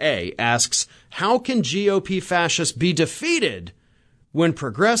 Deborah A. asks, how can GOP fascists be defeated when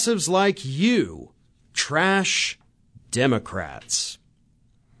progressives like you trash Democrats?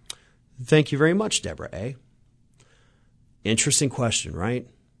 Thank you very much, Deborah A. Interesting question, right?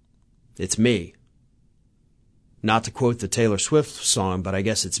 It's me. Not to quote the Taylor Swift song, but I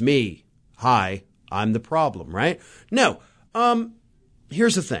guess it's me. Hi, I'm the problem, right? No.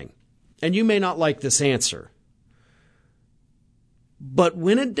 Here's the thing, and you may not like this answer. But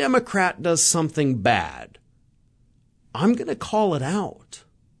when a Democrat does something bad, I'm going to call it out.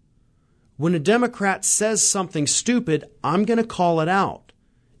 When a Democrat says something stupid, I'm going to call it out.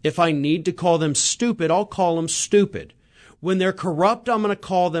 If I need to call them stupid, I'll call them stupid. When they're corrupt, I'm going to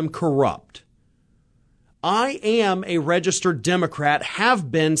call them corrupt. I am a registered Democrat,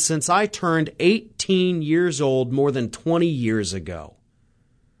 have been since I turned 18 years old more than 20 years ago.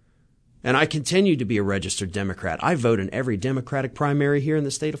 And I continue to be a registered Democrat. I vote in every Democratic primary here in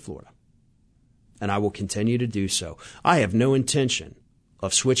the state of Florida. And I will continue to do so. I have no intention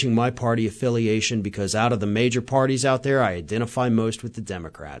of switching my party affiliation because out of the major parties out there, I identify most with the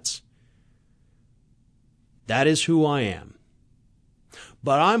Democrats. That is who I am.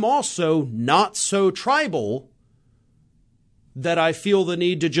 But I'm also not so tribal that I feel the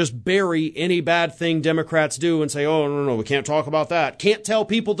need to just bury any bad thing Democrats do and say, oh, no, we can't talk about that. Can't tell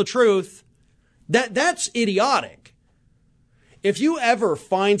people the truth. That's idiotic. If you ever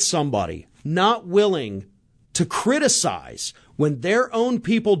find somebody not willing to criticize when their own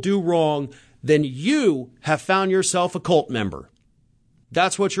people do wrong, then you have found yourself a cult member.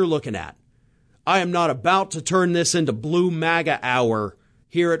 That's what you're looking at. I am not about to turn this into Blue MAGA hour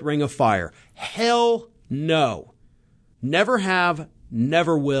here at Ring of Fire. Hell no. Never have,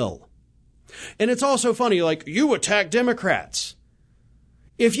 never will. And it's also funny, like, you attack Democrats.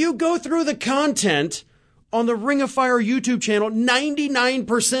 If you go through the content on the Ring of Fire YouTube channel,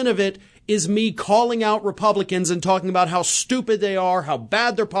 99% of it is me calling out Republicans and talking about how stupid they are, how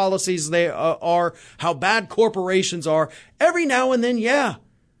bad their policies they are, how bad corporations are. Every now and then, yeah,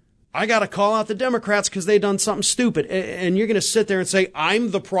 I got to call out the Democrats because they done something stupid. And you're going to sit there and say, I'm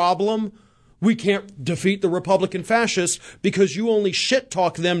the problem? We can't defeat the Republican fascists because you only shit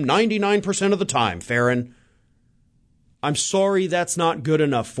talk them 99% of the time, Farron. I'm sorry that's not good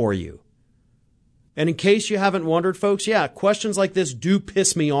enough for you. And in case you haven't wondered, folks, yeah, questions like this do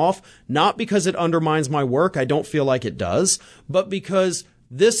piss me off, not because it undermines my work. I don't feel like it does, but because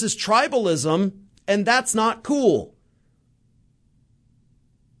this is tribalism and that's not cool.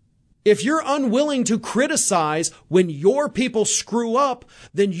 If you're unwilling to criticize when your people screw up,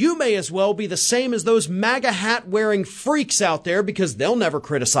 then you may as well be the same as those MAGA hat wearing freaks out there, because they'll never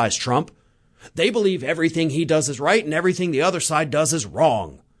criticize Trump. They believe everything he does is right and everything the other side does is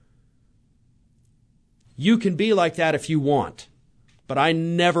wrong. You can be like that if you want, but I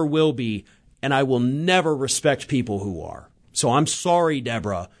never will be, and I will never respect people who are. So I'm sorry,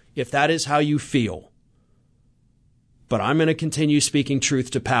 Deborah, if that is how you feel. But I'm going to continue speaking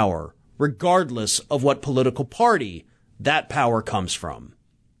truth to power, regardless of what political party that power comes from.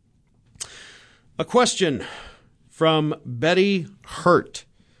 A question from Betty Hurt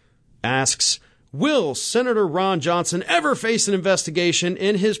asks, will Senator Ron Johnson ever face an investigation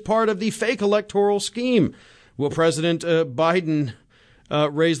in his part of the fake electoral scheme? Will President Biden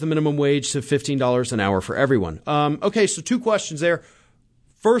raise the minimum wage to $15 an hour for everyone? Okay, so two questions there.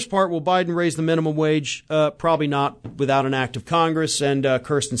 First part, will Biden raise the minimum wage? Probably not without an act of Congress, and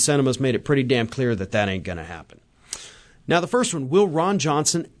Kyrsten Sinema's made it pretty damn clear that that ain't going to happen. Now, the first one, will Ron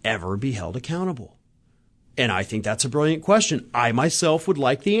Johnson ever be held accountable? And I think that's a brilliant question. I myself would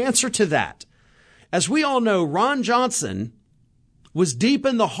like the answer to that. As we all know, Ron Johnson was deep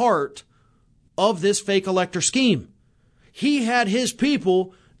in the heart of this fake elector scheme. He had his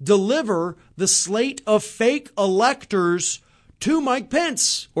people deliver the slate of fake electors to Mike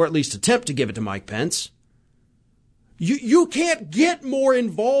Pence, or at least attempt to give it to Mike Pence. You can't get more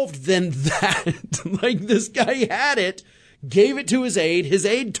involved than that. Like, this guy had it, gave it to his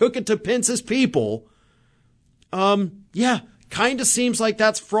aide took it to Pence's people. Yeah, kind of seems like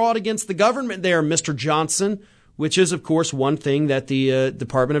that's fraud against the government there, Mr. Johnson, which is, of course, one thing that the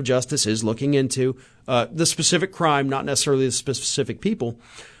Department of Justice is looking into, the specific crime, not necessarily the specific people.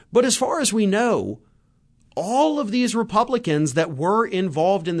 But as far as we know, all of these Republicans that were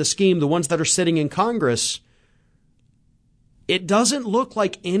involved in the scheme, the ones that are sitting in Congress, it doesn't look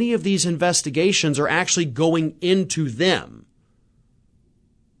like any of these investigations are actually going into them.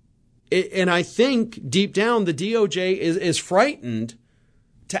 And I think deep down, the DOJ is frightened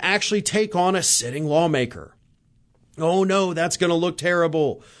to actually take on a sitting lawmaker. Oh, no, that's going to look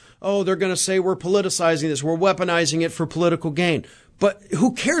terrible. Oh, they're going to say we're politicizing this. We're weaponizing it for political gain. But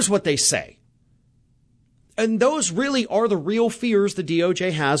who cares what they say? And those really are the real fears the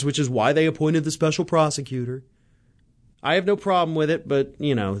DOJ has, which is why they appointed the special prosecutor. I have no problem with it, but,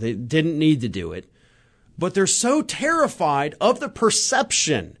 they didn't need to do it. But they're so terrified of the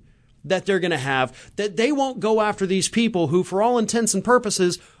perception that they're going to have that they won't go after these people who, for all intents and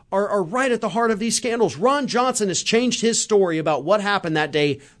purposes, are right at the heart of these scandals. Ron Johnson has changed his story about what happened that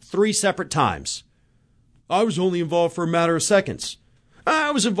day 3 separate times. I was only involved for a matter of seconds.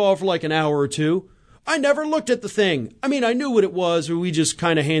 I was involved for like an hour or two. I never looked at the thing. I mean, I knew what it was, but we just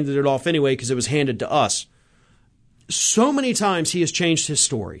kind of handed it off anyway because it was handed to us. So many times he has changed his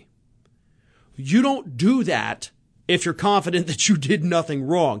story. You don't do that if you're confident that you did nothing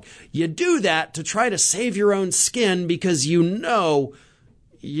wrong. You do that to try to save your own skin because you know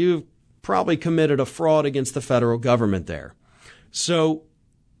you've probably committed a fraud against the federal government there. So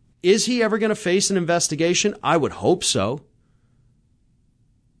is he ever going to face an investigation? I would hope so.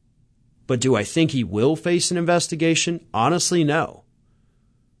 But do I think he will face an investigation? Honestly, no.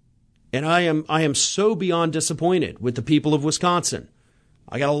 And I am so beyond disappointed with the people of Wisconsin.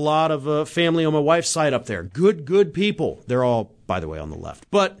 I got a lot of family on my wife's side up there. Good people. They're all, by the way, on the left.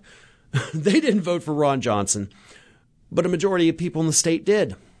 But they didn't vote for Ron Johnson. But a majority of people in the state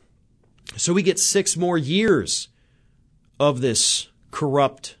did. So we get 6 more years of this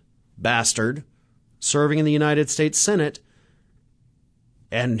corrupt bastard serving in the United States Senate.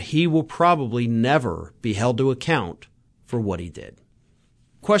 And he will probably never be held to account for what he did.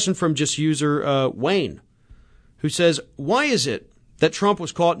 Question from just user Wayne, who says, why is it that Trump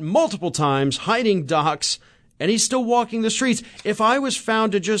was caught multiple times hiding docs and he's still walking the streets? If I was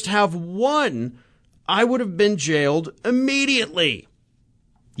found to just have one, I would have been jailed immediately.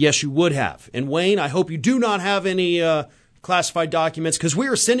 Yes, you would have. And Wayne, I hope you do not have any classified documents, because we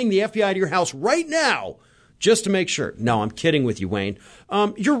are sending the FBI to your house right now just to make sure. No, I'm kidding with you, Wayne.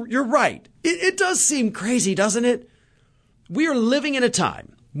 You're right. It does seem crazy, doesn't it? We are living in a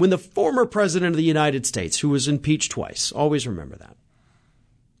time when the former president of the United States, who was impeached twice, always remember that,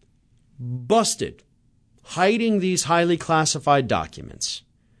 busted, hiding these highly classified documents,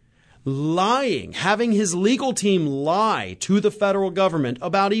 lying, having his legal team lie to the federal government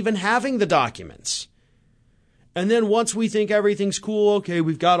about even having the documents. And then once we think everything's cool, okay,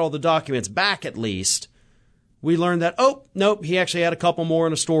 we've got all the documents back at least, we learn that, oh, nope, he actually had a couple more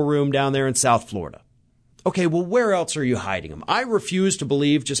in a storeroom down there in South Florida. Okay, well, where else are you hiding them? I refuse to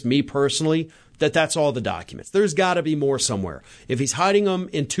believe, just me personally, that that's all the documents. There's got to be more somewhere. If he's hiding them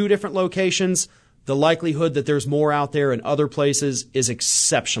in 2 different locations, the likelihood that there's more out there in other places is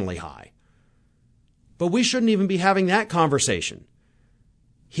exceptionally high. But we shouldn't even be having that conversation.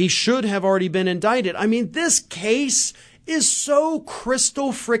 He should have already been indicted. I mean, this case is so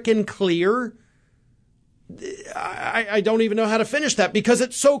crystal frickin' clear. I don't even know how to finish that because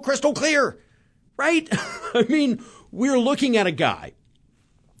it's so crystal clear, right? I mean, we're looking at a guy.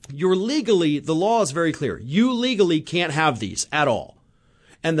 The law is very clear. You legally can't have these at all.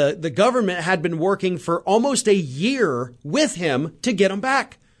 And the government had been working for almost a year with him to get them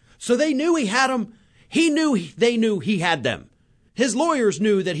back. So they knew he had them. They knew he had them. His lawyers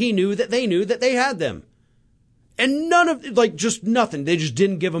knew that he knew that they had them. And just nothing. They just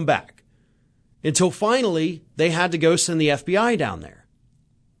didn't give them back. Until finally, they had to go send the FBI down there.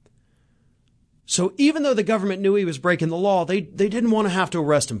 So even though the government knew he was breaking the law, they didn't want to have to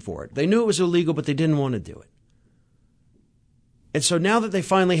arrest him for it. They knew it was illegal, but they didn't want to do it. And so now that they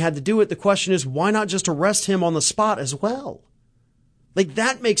finally had to do it, the question is, why not just arrest him on the spot as well?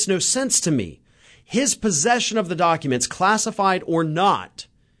 That makes no sense to me. His possession of the documents, classified or not,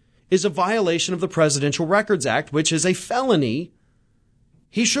 is a violation of the Presidential Records Act, which is a felony.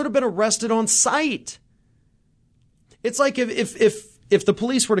 He should have been arrested on sight. It's like if the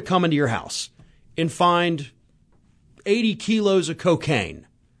police were to come into your house and find 80 kilos of cocaine,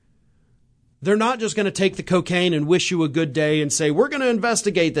 they're not just going to take the cocaine and wish you a good day and say, we're going to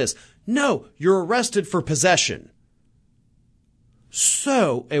investigate this. No, you're arrested for possession.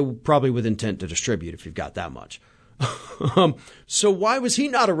 So, probably with intent to distribute if you've got that much. So why was he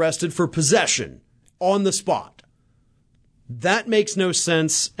not arrested for possession on the spot? That makes no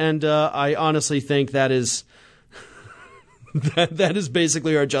sense. And I honestly think that is that is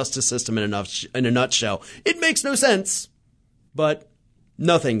basically our justice system in a nutshell. It makes no sense, but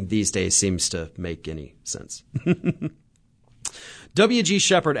nothing these days seems to make any sense. W.G.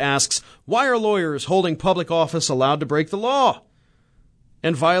 Shepard asks, why are lawyers holding public office allowed to break the law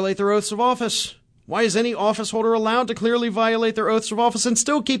and violate their oaths of office? Why is any office holder allowed to clearly violate their oaths of office and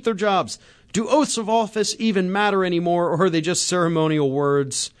still keep their jobs? Do oaths of office even matter anymore, or are they just ceremonial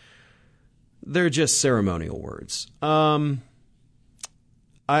words? They're just ceremonial words. I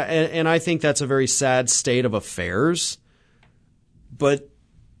think that's a very sad state of affairs, but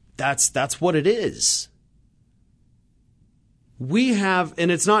that's what it is. We have,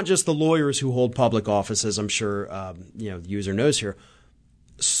 and it's not just the lawyers who hold public offices, I'm sure the user knows here.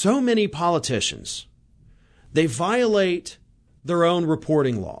 So many politicians, they violate their own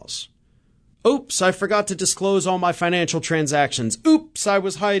reporting laws. Oops, I forgot to disclose all my financial transactions. Oops, I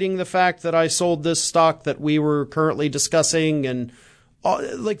was hiding the fact that I sold this stock that we were currently discussing. And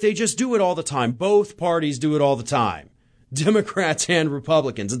they just do it all the time. Both parties do it all the time. Democrats and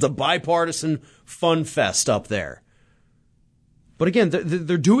Republicans. It's a bipartisan fun fest up there. But again,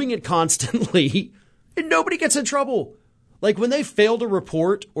 they're doing it constantly and nobody gets in trouble. Like when they fail to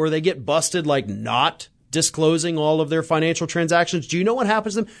report or they get busted not disclosing all of their financial transactions, do you know what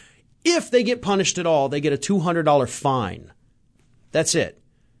happens to them? If they get punished at all, they get a $200 fine. That's it.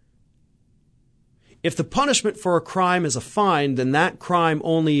 If the punishment for a crime is a fine, then that crime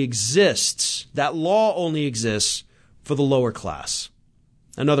only exists, that law only exists for the lower class.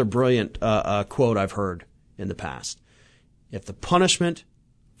 Another brilliant quote I've heard in the past. If the punishment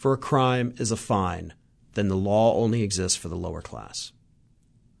for a crime is a fine, then the law only exists for the lower class.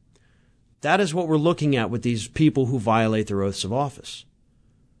 That is what we're looking at with these people who violate their oaths of office.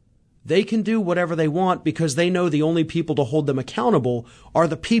 They can do whatever they want because they know the only people to hold them accountable are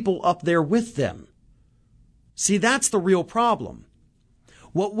the people up there with them. See, that's the real problem.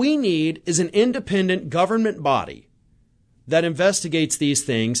 What we need is an independent government body that investigates these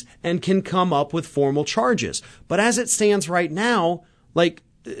things and can come up with formal charges. But as it stands right now,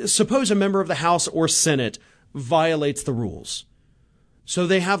 suppose a member of the House or Senate violates the rules. So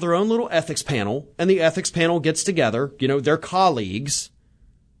they have their own little ethics panel, and the ethics panel gets together, their colleagues,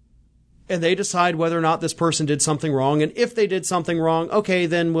 and they decide whether or not this person did something wrong. And if they did something wrong, okay,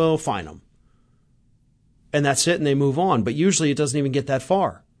 then we'll fine them. And that's it, and they move on. But usually it doesn't even get that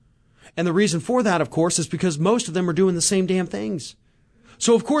far. And the reason for that, of course, is because most of them are doing the same damn things.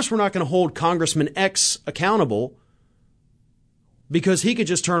 So, of course, we're not going to hold Congressman X accountable because he could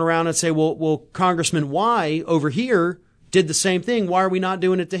just turn around and say, well, Congressman Y over here did the same thing. Why are we not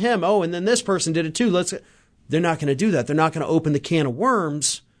doing it to him? Oh, and then this person did it too. They're not going to do that. They're not going to open the can of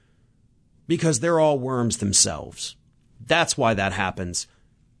worms because they're all worms themselves. That's why that happens.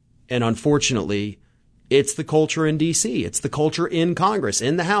 And unfortunately, it's the culture in D.C. It's the culture in Congress,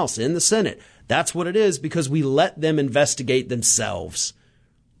 in the House, in the Senate. That's what it is, because we let them investigate themselves.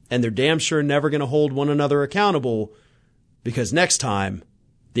 And they're damn sure never going to hold one another accountable, because next time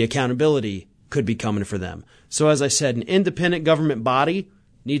the accountability could be coming for them. So as I said, an independent government body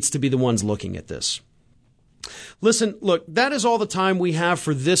needs to be the ones looking at this. Listen, look, that is all the time we have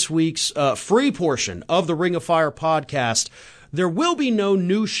for this week's free portion of the Ring of Fire podcast. There will be no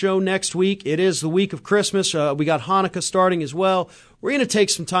new show next week. It is the week of Christmas. We got Hanukkah starting as well. We're going to take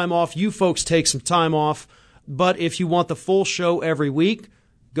some time off. You folks take some time off. But if you want the full show every week,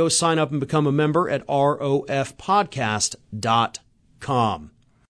 go sign up and become a member at rofpodcast.com.